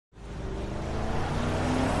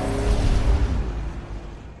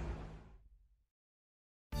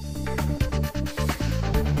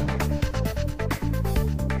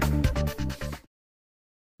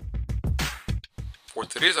For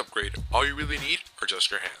today's upgrade, all you really need are just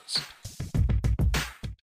your hands.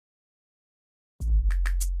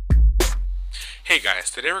 Hey guys,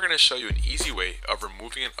 today we're going to show you an easy way of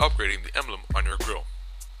removing and upgrading the emblem on your grill.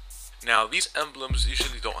 Now these emblems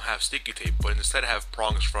usually don't have sticky tape, but instead have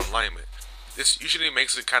prongs for alignment. This usually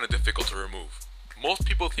makes it kind of difficult to remove. Most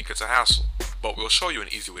people think it's a hassle, but we'll show you an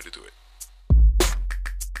easy way to do it.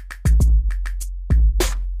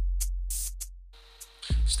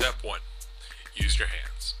 Step 1. Use your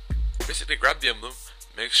hands. Basically grab the emblem,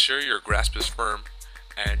 make sure your grasp is firm,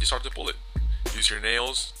 and you start to pull it. Use your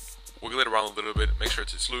nails, wiggle it around a little bit, make sure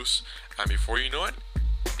it's loose, and before you know it,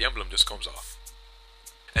 the emblem just comes off.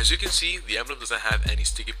 As you can see, the emblem doesn't have any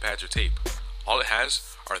sticky pads or tape. All it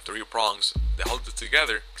has are 3 prongs that hold it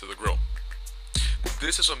together to the grill.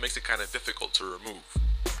 This is what makes it kind of difficult to remove,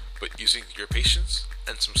 but using your patience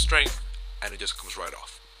and some strength, and it just comes right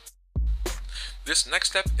off. This next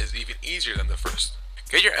step is even easier than the first.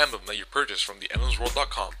 Get your emblem that you purchased from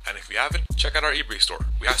TheEmblemsWorld.com, and if you haven't, check out our eBay store.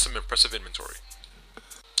 We have some impressive inventory.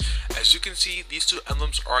 As you can see, these 2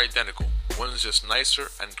 emblems are identical. One is just nicer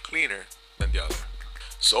and cleaner than the other.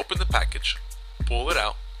 So open the package, pull it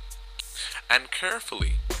out, and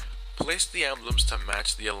carefully place the emblems to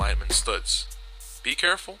match the alignment studs. Be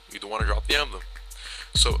careful, you don't want to drop the emblem.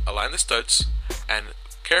 So align the studs and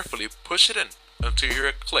carefully push it in until you hear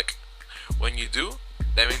a click. When you do,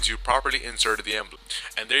 that means you properly inserted the emblem.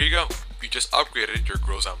 And there you go, you just upgraded your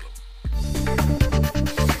grill's emblem.